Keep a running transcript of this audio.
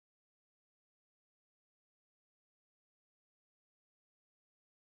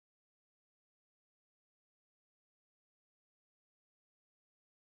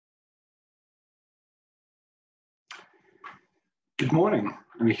Good morning,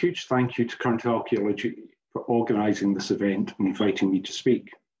 and a huge thank you to Current Archaeology for organising this event and inviting me to speak.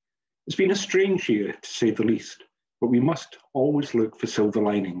 It's been a strange year, to say the least, but we must always look for silver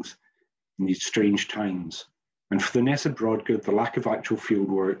linings in these strange times. And for the Ness of Brodgar, the lack of actual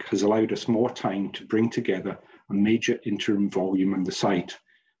fieldwork has allowed us more time to bring together a major interim volume on the site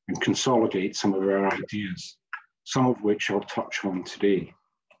and consolidate some of our ideas, some of which I'll touch on today.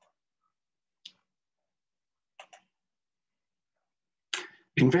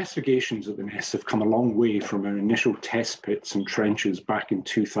 Investigations of the Ness have come a long way from our initial test pits and trenches back in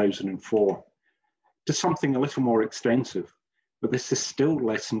 2004 to something a little more extensive, but this is still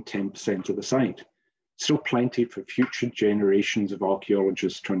less than 10% of the site. Still plenty for future generations of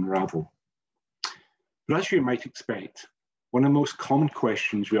archaeologists to unravel. But as you might expect, one of the most common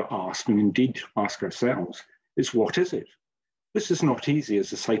questions we are asked, and indeed ask ourselves, is what is it? This is not easy as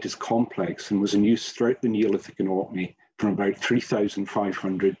the site is complex and was in use throughout the Neolithic and Orkney from about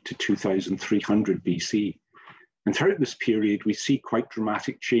 3,500 to 2,300 BC. And throughout this period, we see quite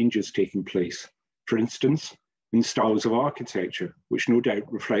dramatic changes taking place. For instance, in styles of architecture, which no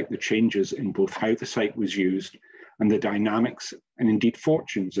doubt reflect the changes in both how the site was used and the dynamics and indeed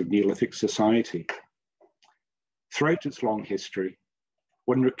fortunes of Neolithic society. Throughout its long history,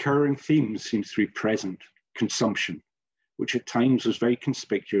 one recurring theme seems to be present: consumption, which at times was very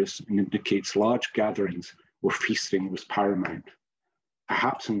conspicuous and indicates large gatherings where feasting was paramount.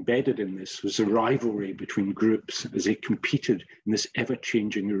 Perhaps embedded in this was a rivalry between groups as they competed in this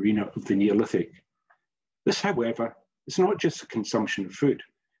ever-changing arena of the Neolithic. This, however, is not just the consumption of food,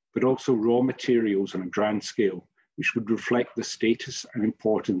 but also raw materials on a grand scale, which would reflect the status and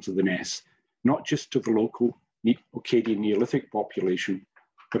importance of the Ness, not just to the local Orcadian Neolithic population,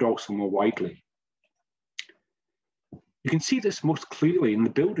 but also more widely. You can see this most clearly in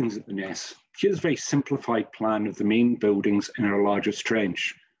the buildings at the Ness. Here's a very simplified plan of the main buildings in our largest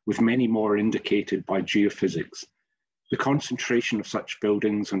trench, with many more indicated by geophysics. The concentration of such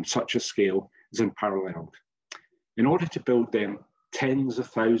buildings on such a scale is unparalleled. In order to build them, tens of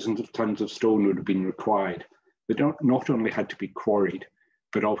thousands of tons of stone would have been required. They not only had to be quarried,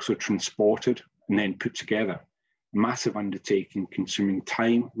 but also transported and then put together. A massive undertaking consuming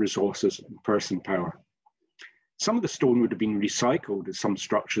time, resources, and person power. Some of the stone would have been recycled as some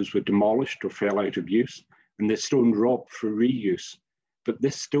structures were demolished or fell out of use, and the stone robbed for reuse. But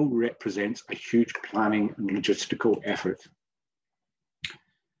this still represents a huge planning and logistical effort.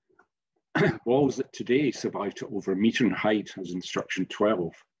 Walls that today survive to over a metre in height, as in structure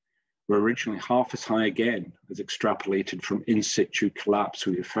 12, were originally half as high again, as extrapolated from in situ collapse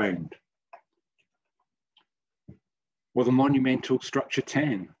we have found. Or the monumental structure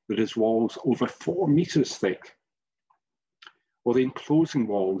 10, that has walls over 4 metres thick. Or the enclosing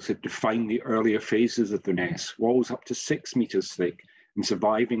walls that define the earlier phases of the Ness, walls up to 6 metres thick and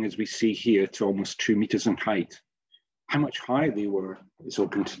surviving, as we see here, to almost 2 metres in height. How much higher they were is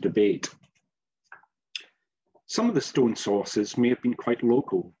open to debate. Some of the stone sources may have been quite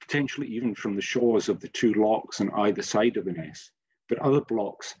local, potentially even from the shores of the 2 locks on either side of the Ness, but other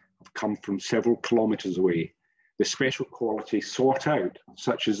blocks have come from several kilometres away. The special quality sought out,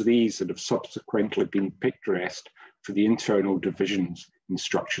 such as these that have subsequently been picturesque for the internal divisions in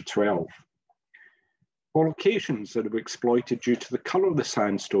structure 12. Or locations that have been exploited due to the colour of the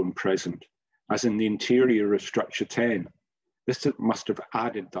sandstone present, as in the interior of structure 10. This must have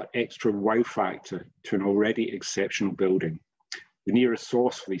added that extra wow factor to an already exceptional building. The nearest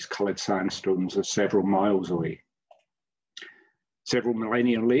source for these coloured sandstones is several miles away. Several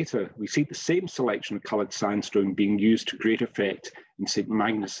millennia later, we see the same selection of coloured sandstone being used to great effect in St.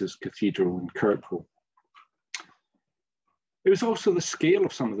 Magnus's Cathedral in Kirkwall. It was also the scale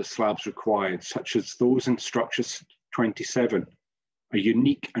of some of the slabs required, such as those in structure 27, a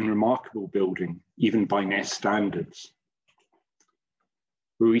unique and remarkable building, even by Ness standards,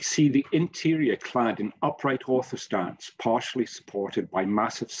 where we see the interior clad in upright orthostats, partially supported by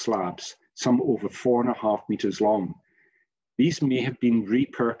massive slabs, some over 4.5 metres long. These may have been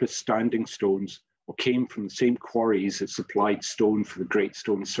repurposed standing stones or came from the same quarries that supplied stone for the Great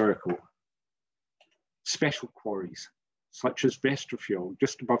Stone Circle. Special quarries, such as Vestrafjord,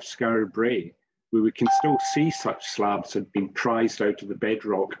 just above Skara Brae, where we can still see such slabs had been prized out of the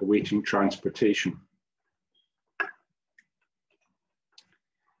bedrock awaiting transportation.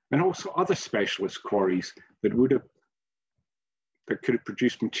 And also other specialist quarries that could have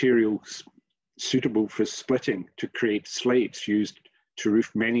produced materials suitable for splitting to create slates used to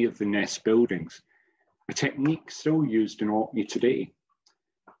roof many of the Ness buildings, a technique still used in Orkney today.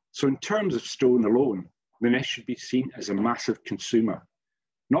 So in terms of stone alone, the Ness should be seen as a massive consumer.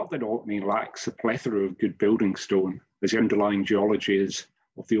 Not that Orkney lacks a plethora of good building stone, as the underlying geology is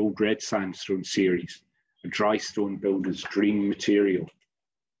of the old red sandstone series, a dry stone builder's dream material.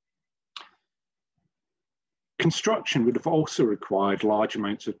 Construction would have also required large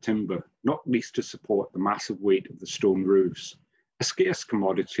amounts of timber, not least to support the massive weight of the stone roofs, a scarce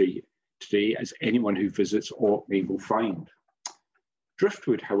commodity today, as anyone who visits Orkney will find.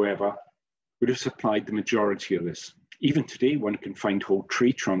 Driftwood, however, would have supplied the majority of this. Even today, one can find whole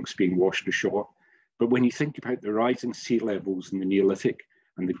tree trunks being washed ashore, but when you think about the rising sea levels in the Neolithic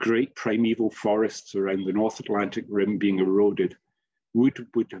and the great primeval forests around the North Atlantic rim being eroded, wood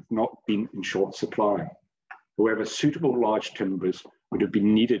would have not been in short supply. However, suitable large timbers would have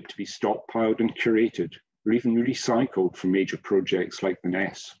been needed to be stockpiled and curated, or even recycled for major projects like the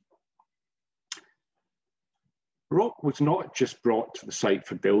Ness. Rock was not just brought to the site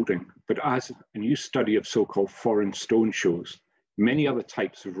for building, but as a new study of so-called foreign stone shows, many other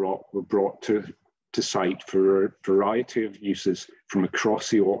types of rock were brought to site for a variety of uses from across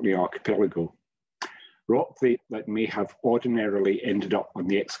the Orkney archipelago. Rock that may have ordinarily ended up on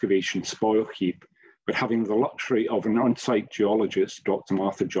the excavation spoil heap, but having the luxury of an on-site geologist, Dr.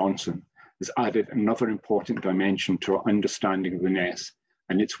 Martha Johnson, has added another important dimension to our understanding of the Ness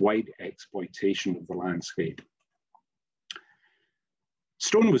and its wide exploitation of the landscape.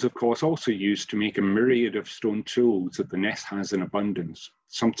 Stone was, of course, also used to make a myriad of stone tools that the Ness has in abundance.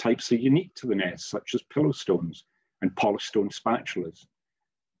 Some types are unique to the Ness, such as pillow stones and polished stone spatulas,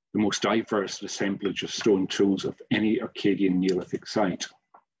 the most diverse assemblage of stone tools of any Arcadian Neolithic site.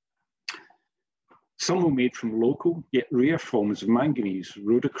 Some were made from local, yet rare forms of manganese,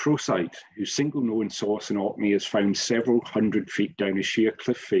 rhodochrosite, whose single known source in Orkney is found several hundred feet down a sheer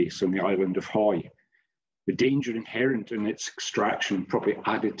cliff face on the island of Hoy. The danger inherent in its extraction probably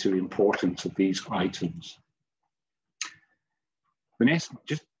added to the importance of these items. The Ness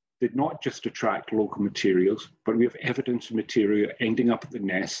did not just attract local materials, but we have evidence of material ending up at the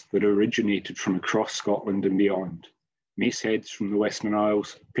Ness that originated from across Scotland and beyond. Mace heads from the Western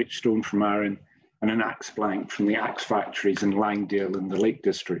Isles, pitchstone from Arran, and an axe blank from the axe factories in Langdale in the Lake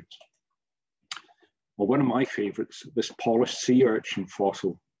District. Well, one of my favourites, this polished sea urchin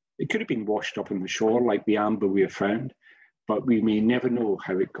fossil. It could have been washed up on the shore like the amber we have found, but we may never know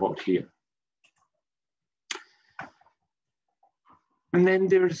how it got here. And then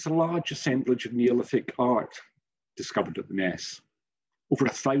there is a large assemblage of Neolithic art discovered at the Ness, over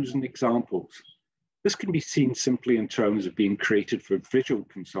 1,000 examples. This can be seen simply in terms of being created for visual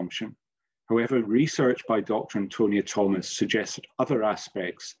consumption. However, research by Dr. Antonia Thomas suggests that other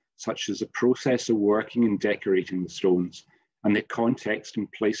aspects, such as the process of working and decorating the stones, and their context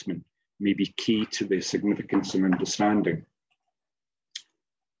and placement may be key to their significance and understanding.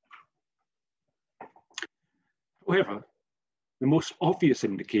 However, the most obvious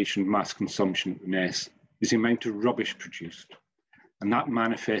indication of mass consumption at the Ness is the amount of rubbish produced, and that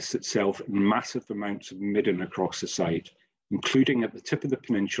manifests itself in massive amounts of midden across the site, including at the tip of the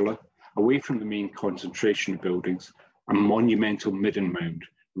peninsula, away from the main concentration of buildings, a monumental midden mound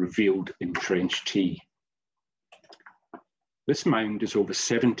revealed in Trench T. This mound is over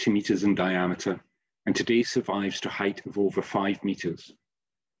 70 metres in diameter and today survives to a height of over 5 metres.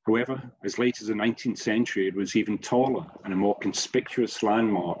 However, as late as the 19th century, it was even taller and a more conspicuous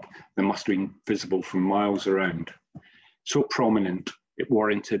landmark that must have been visible from miles around. So prominent, it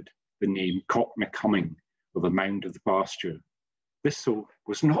warranted the name Cocknacumming, or the Mound of the Pasture. This, so,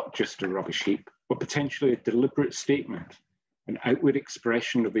 was not just a rubbish heap, but potentially a deliberate statement, an outward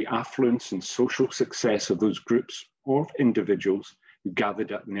expression of the affluence and social success of those groups or individuals who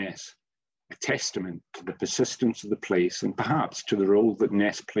gathered at Ness, a testament to the persistence of the place and perhaps to the role that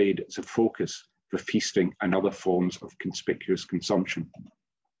Ness played as a focus for feasting and other forms of conspicuous consumption.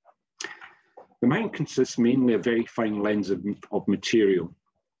 The mound consists mainly of very fine lens of material,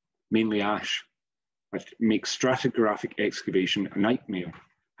 mainly ash, that makes stratigraphic excavation a nightmare.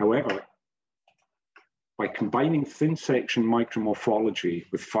 However, by combining thin section micromorphology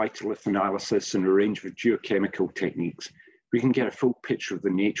with phytolith analysis and a range of geochemical techniques, we can get a full picture of the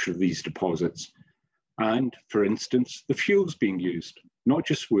nature of these deposits. And, for instance, the fuels being used, not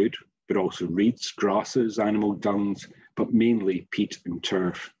just wood, but also reeds, grasses, animal dungs, but mainly peat and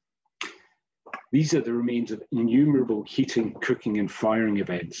turf. These are the remains of innumerable heating, cooking, and firing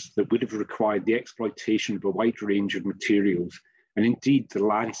events that would have required the exploitation of a wide range of materials, and indeed the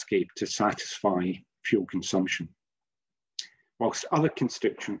landscape to satisfy fuel consumption. Whilst other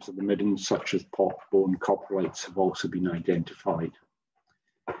constituents of the midden, such as pot, bone, coprolites, have also been identified.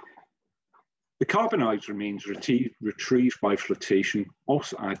 The carbonized remains retrieved by flotation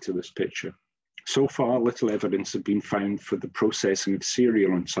also add to this picture. So far, little evidence has been found for the processing of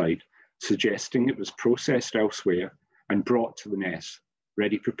cereal on site, suggesting it was processed elsewhere and brought to the Ness,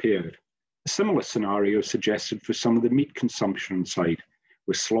 ready prepared. A similar scenario is suggested for some of the meat consumption side,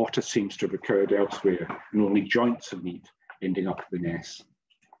 where slaughter seems to have occurred elsewhere and only joints of meat ending up at the Ness.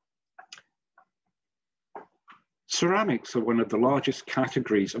 Ceramics are one of the largest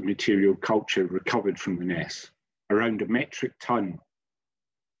categories of material culture recovered from the Ness, around a metric ton,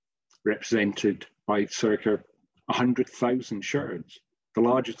 represented by circa 100,000 sherds, the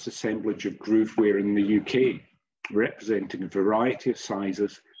largest assemblage of grooveware in the UK, representing a variety of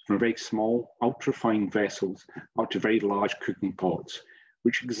sizes from very small, ultra-fine vessels up to very large cooking pots,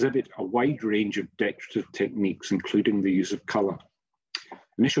 which exhibit a wide range of decorative techniques, including the use of colour.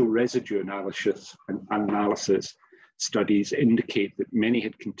 Initial residue analysis studies indicate that many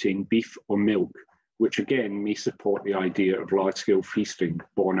had contained beef or milk, which again may support the idea of large-scale feasting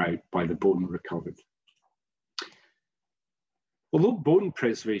borne out by the bone recovered. Although bone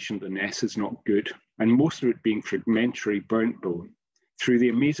preservation at the Ness is not good, and most of it being fragmentary burnt bone, through the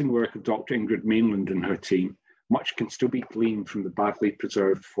amazing work of Dr. Ingrid Mainland and her team, much can still be gleaned from the badly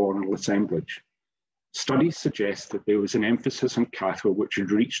preserved faunal assemblage. Studies suggest that there was an emphasis on cattle which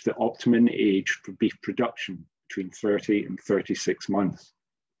had reached the optimum age for beef production between 30 and 36 months.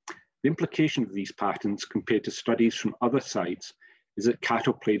 The implication of these patterns compared to studies from other sites is that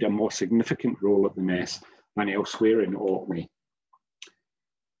cattle played a more significant role at the Ness than elsewhere in Orkney.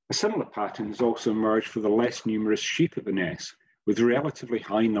 A similar pattern has also emerged for the less numerous sheep at the Ness, with relatively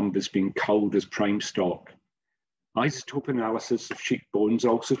high numbers being culled as prime stock. Isotope analysis of sheep bones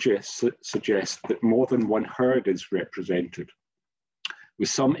also suggests that more than one herd is represented, with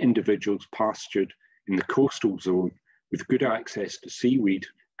some individuals pastured in the coastal zone with good access to seaweed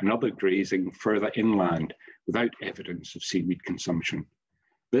and other grazing further inland without evidence of seaweed consumption.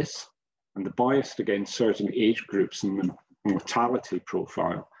 This, and the bias against certain age groups in the mortality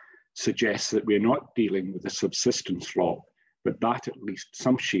profile, suggests that we're not dealing with a subsistence flock, but that at least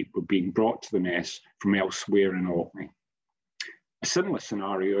some sheep were being brought to the Ness from elsewhere in Orkney. A similar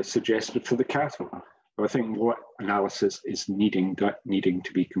scenario is suggested for the cattle, but I think more analysis is needing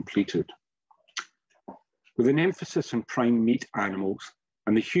to be completed. With an emphasis on prime meat animals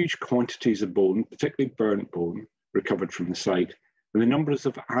and the huge quantities of bone, particularly burnt bone, recovered from the site, and the numbers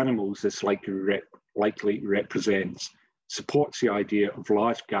of animals this likely represents, supports the idea of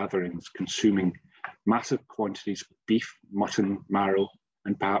large gatherings consuming massive quantities of beef, mutton, marrow,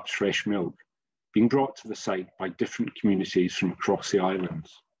 and perhaps fresh milk, being brought to the site by different communities from across the islands.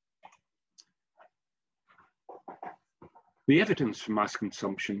 The evidence for mass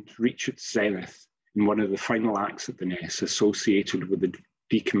consumption reached its zenith in one of the final acts at the Ness associated with the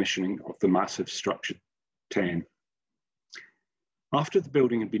decommissioning of the massive Structure 10. After the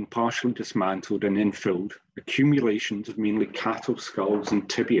building had been partially dismantled and infilled, accumulations of mainly cattle skulls and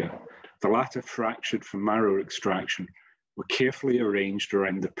tibia, the latter fractured from marrow extraction, were carefully arranged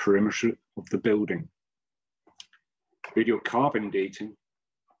around the perimeter of the building. Radiocarbon dating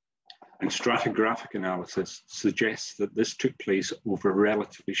and stratigraphic analysis suggests that this took place over a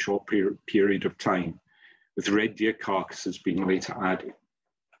relatively short period of time, with red deer carcasses being later added.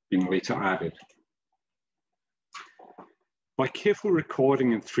 By careful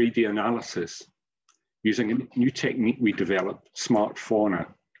recording and 3D analysis, using a new technique we developed, smart fauna,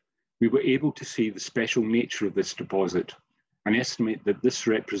 we were able to see the special nature of this deposit and estimate that this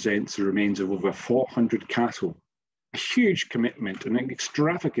represents the remains of over 400 cattle, a huge commitment and an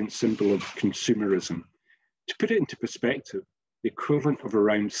extravagant symbol of consumerism. To put it into perspective, the equivalent of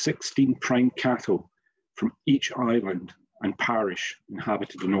around 16 prime cattle from each island and parish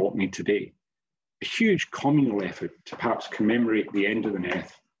inhabited in Orkney today. A huge communal effort to perhaps commemorate the end of the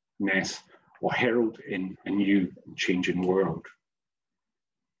Ness or herald in a new and changing world.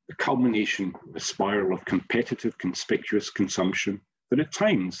 The culmination of a spiral of competitive, conspicuous consumption that at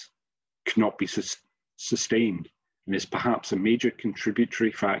times could not be sustained and is perhaps a major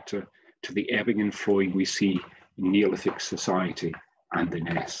contributory factor to the ebbing and flowing we see in Neolithic society and the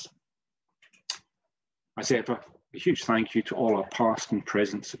Ness. As ever, a huge thank you to all our past and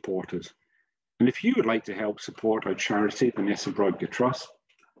present supporters. And if you would like to help support our charity, the Ness of Brodgar Trust,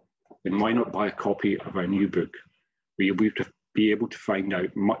 then why not buy a copy of our new book, where you'll be able to find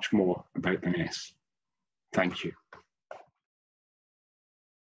out much more about the Ness. Thank you.